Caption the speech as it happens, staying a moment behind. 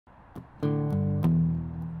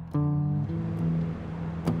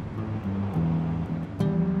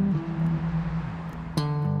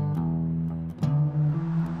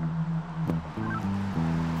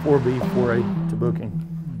4B, 4A to booking.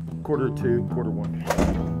 Quarter 2, quarter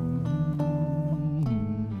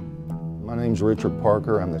 1. My name's Richard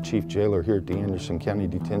Parker. I'm the chief jailer here at the Anderson County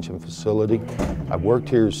Detention Facility. I've worked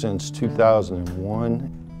here since 2001.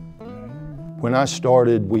 When I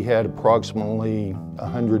started, we had approximately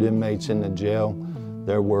 100 inmates in the jail.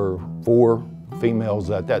 There were 4 females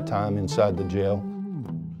at that time inside the jail.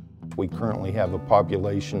 We currently have a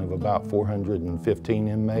population of about 415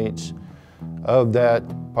 inmates. Of that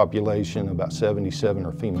population, about 77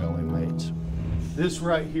 are female inmates. This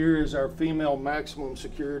right here is our female maximum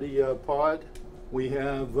security pod. We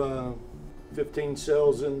have 15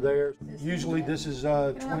 cells in there. Usually this is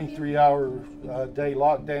a 23-hour day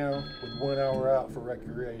lockdown with 1 hour out for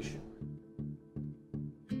recreation.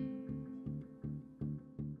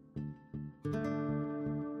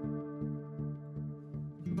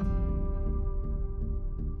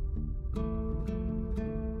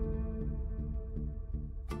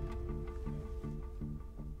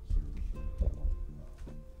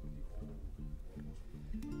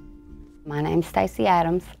 My name's Stacy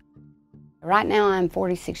Adams. Right now I'm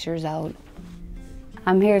 46 years old.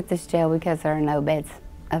 I'm here at this jail because there are no beds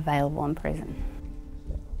available in prison.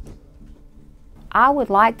 I would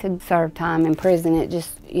like to serve time in prison.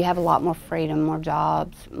 You have a lot more freedom, more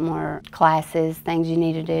jobs, more classes, things you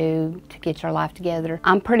need to do to get your life together.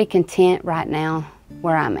 I'm pretty content right now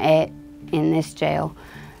where I'm at in this jail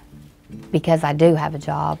because I do have a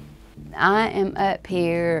job. I am up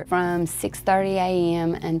here from 6:30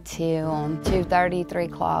 a.m. until 2:30, 3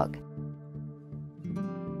 o'clock.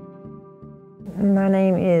 My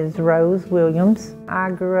name is Rose Williams.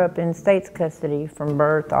 I grew up in state's custody from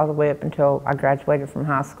birth all the way up until I graduated from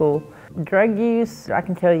high school. Drug use, I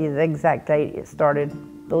can tell you the exact date it started,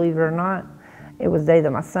 believe it or not. It was the day that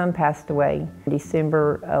my son passed away,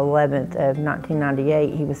 December 11th of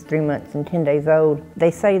 1998. He was 3 months and 10 days old. They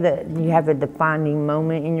say that you have a defining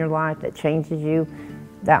moment in your life that changes you.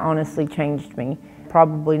 That honestly changed me.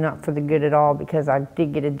 Probably not for the good at all because I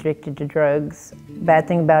did get addicted to drugs. Bad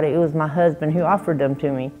thing about it, it was my husband who offered them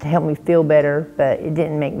to me to help me feel better, but it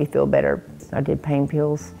didn't make me feel better. I did pain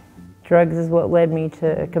pills. Drugs is what led me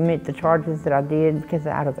to commit the charges that I did because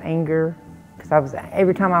out of anger. Because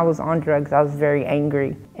every time I was on drugs, I was very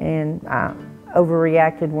angry. And I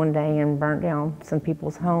overreacted one day and burnt down some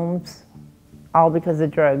people's homes, all because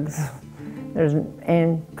of drugs.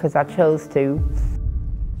 And because I chose to.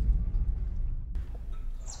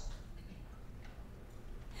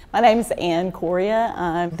 My name is Ann Correa.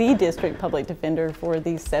 I'm the district public defender for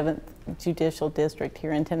the 7th Judicial District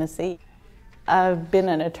here in Tennessee. I've been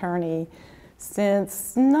an attorney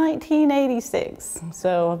since 1986,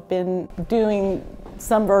 so I've been doing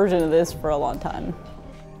some version of this for a long time.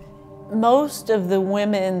 Most of the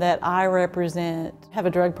women that I represent have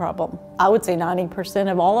a drug problem. I would say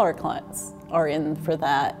 90% of all our clients are in for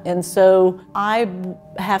that, and so I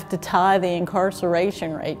have to tie the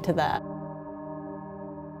incarceration rate to that.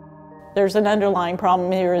 There's an underlying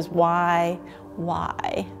problem here is why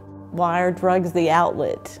are drugs the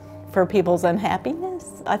outlet for people's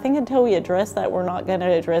unhappiness? I think until we address that, we're not going to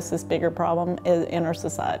address this bigger problem in our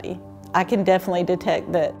society. I can definitely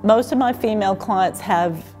detect that most of my female clients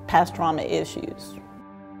have past trauma issues.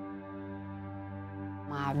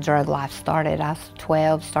 My drug life started, I was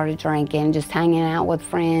 12, started drinking, just hanging out with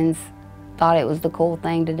friends, thought it was the cool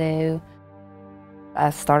thing to do.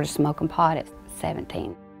 I started smoking pot at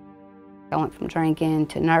 17. I went from drinking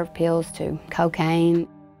to nerve pills to cocaine.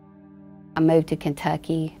 I moved to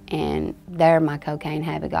Kentucky, and there my cocaine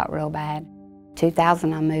habit got real bad.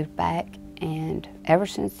 2000 I moved back, and ever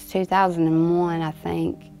since 2001 I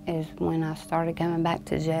think is when I started coming back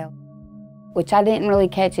to jail, which I didn't really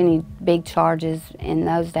catch any big charges in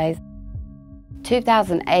those days.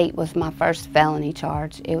 2008 was my first felony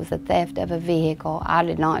charge. It was the theft of a vehicle. I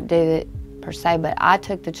did not do it per se, but I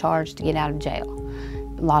took the charge to get out of jail.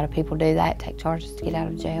 A lot of people do that, take charges to get out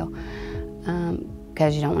of jail.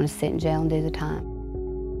 Because you don't want to sit in jail and do the time.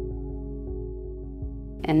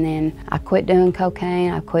 And then I quit doing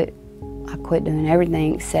cocaine, I quit doing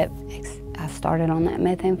everything except I started on that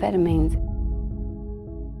methamphetamines.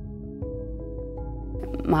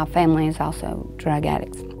 My family is also drug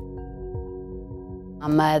addicts. My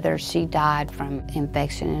mother, she died from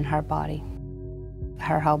infection in her body.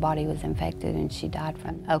 Her whole body was infected and she died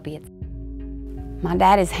from opiates. My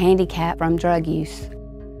dad is handicapped from drug use.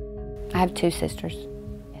 I have 2 sisters.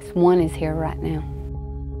 One is here right now.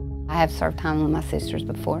 I have served time with my sisters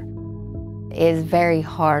before. It is very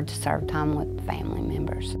hard to serve time with family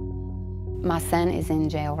members. My son is in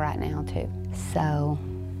jail right now too. So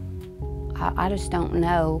I just don't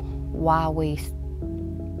know why we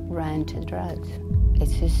run to drugs.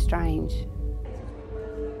 It's just strange.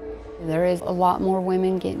 There is a lot more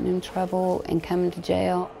women getting in trouble and coming to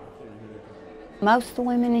jail. Most of the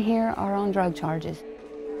women in here are on drug charges.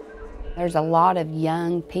 There's a lot of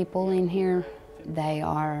young people in here. They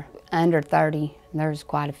are under 30. There's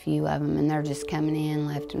quite a few of them, and they're just coming in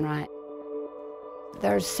left and right.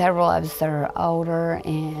 There's several of us that are older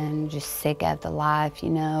and just sick of the life, you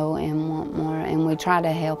know, and want more. And we try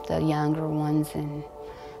to help the younger ones, and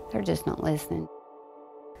they're just not listening.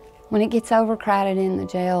 When it gets overcrowded in the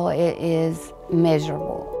jail, it is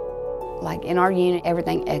miserable. Like in our unit,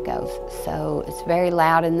 everything echoes, so it's very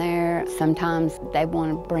loud in there. Sometimes they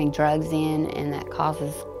want to bring drugs in, and that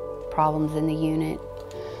causes problems in the unit.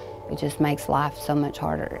 It just makes life so much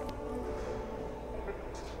harder.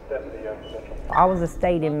 I was a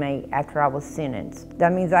state inmate after I was sentenced.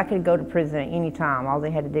 That means I could go to prison at any time. All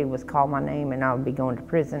they had to do was call my name and I would be going to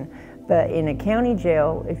prison. But in a county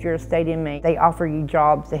jail, if you're a state inmate, they offer you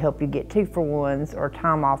jobs to help you get 2-for-1s or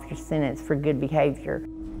time off your sentence for good behavior.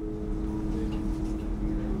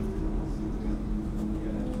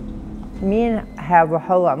 Men have a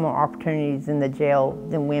whole lot more opportunities in the jail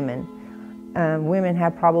than women. Women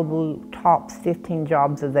have probably tops 15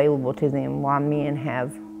 jobs available to them, while men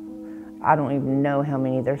have, I don't even know how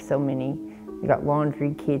many, there's so many. You got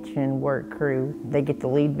laundry, kitchen, work crew. They get to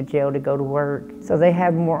leave the jail to go to work. So they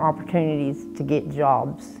have more opportunities to get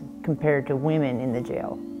jobs compared to women in the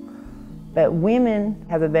jail. But women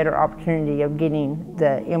have a better opportunity of getting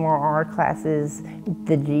the MRR classes,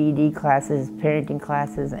 the GED classes, parenting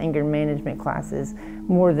classes, anger management classes,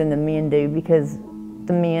 more than the men do, because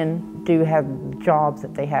the men do have jobs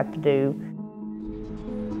that they have to do.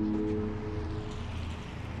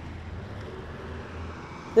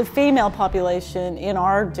 The female population in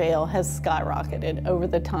our jail has skyrocketed over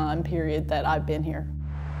the time period that I've been here.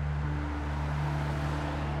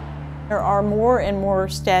 There are more and more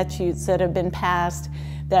statutes that have been passed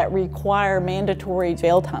that require mandatory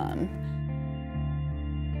jail time.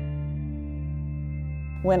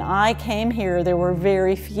 When I came here, there were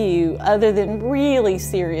very few, other than really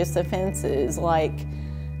serious offenses like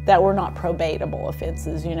that were not probatable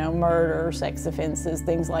offenses, you know, murder, sex offenses,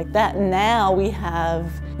 things like that. Now we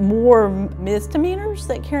have more misdemeanors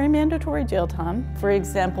that carry mandatory jail time. For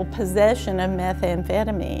example, possession of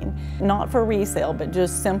methamphetamine, not for resale, but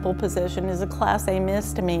just simple possession is a Class A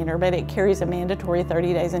misdemeanor, but it carries a mandatory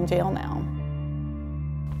 30 days in jail now.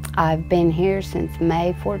 I've been here since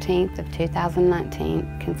May 14th of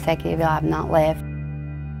 2019, consecutively. I've not left.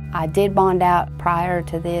 I did bond out prior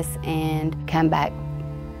to this and come back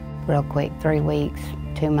real quick, 3 weeks,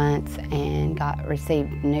 2 months, and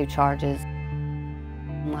received new charges.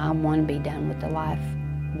 I want to be done with the life,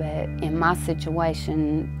 but in my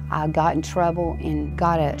situation, I got in trouble and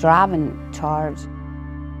got a driving charge.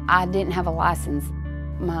 I didn't have a license.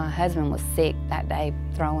 My husband was sick that day,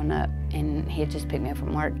 throwing up, and he had just picked me up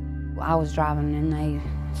from work. I was driving and they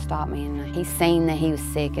stopped me, and he seen that he was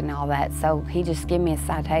sick and all that, so he just gave me a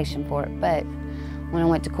citation for it. But when I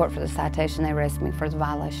went to court for the citation, they arrested me for the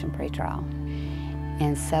violation pretrial.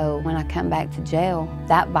 And so when I come back to jail,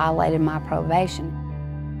 that violated my probation.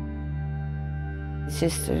 It's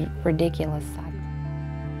just a ridiculous.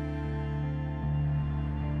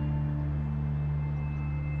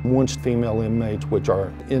 Once female inmates, which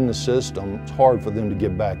are in the system, it's hard for them to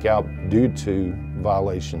get back out due to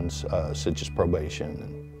violations such as probation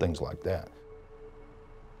and things like that.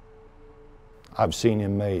 I've seen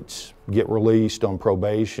inmates get released on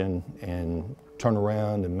probation and turn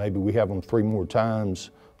around, and maybe we have them 3 more times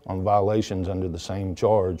on violations under the same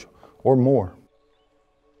charge or more.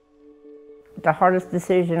 The hardest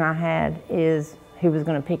decision I had is who was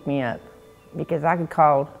going to pick me up, because I could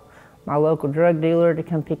call my local drug dealer to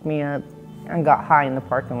come pick me up and got high in the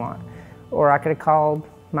parking lot, or I could have called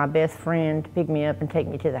my best friend to pick me up and take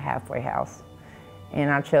me to the halfway house. And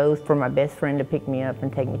I chose for my best friend to pick me up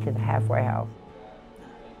and take me to the halfway house.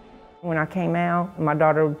 When I came out, my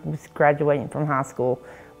daughter was graduating from high school.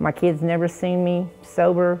 My kids never seen me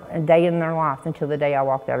sober a day in their life until the day I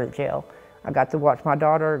walked out of jail. I got to watch my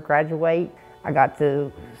daughter graduate. I got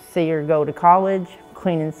to see her go to college,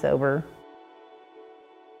 clean and sober.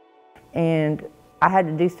 And I had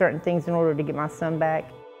to do certain things in order to get my son back.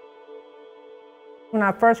 When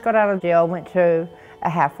I first got out of jail, I went to a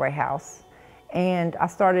halfway house, and I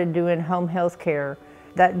started doing home health care.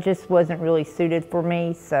 That just wasn't really suited for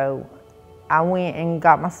me, so I went and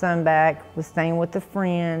got my son back, was staying with a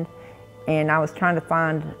friend, and I was trying to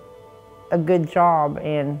find a good job,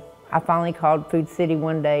 and I finally called Food City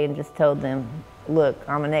one day and just told them, look,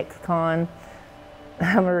 I'm an ex-con,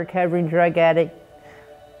 I'm a recovering drug addict,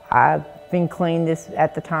 I been clean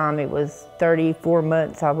at the time. It was 34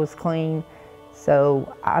 months I was clean.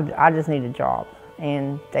 So I just need a job,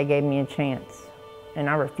 and they gave me a chance, and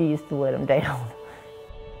I refused to let them down.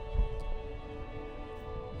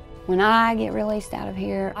 When I get released out of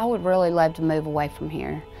here, I would really love to move away from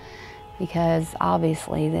here, because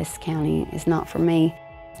obviously this county is not for me.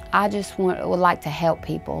 I just would like to help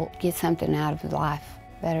people get something out of life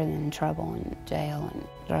better than trouble and jail and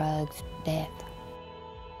drugs, death.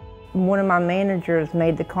 One of my managers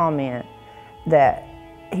made the comment that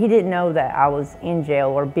he didn't know that I was in jail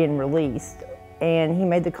or been released. And he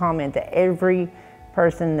made the comment that every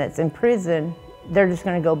person that's in prison, they're just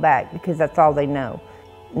gonna go back because that's all they know.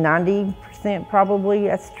 90% probably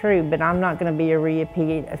that's true, but I'm not gonna be a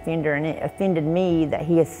repeat offender, and it offended me that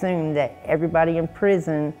he assumed that everybody in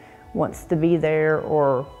prison wants to be there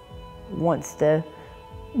or wants to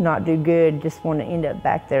not do good, just want to end up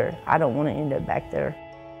back there. I don't want to end up back there.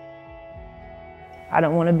 I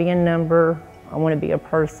don't want to be a number. I want to be a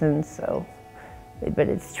person, but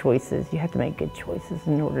it's choices. You have to make good choices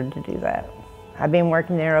in order to do that. I've been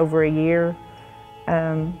working there over a year.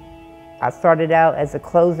 I started out as a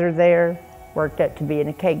closer there, worked up to being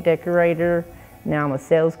a cake decorator. Now I'm a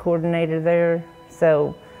sales coordinator there.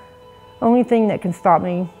 So, only thing that can stop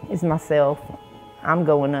me is myself. I'm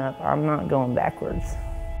going up, I'm not going backwards.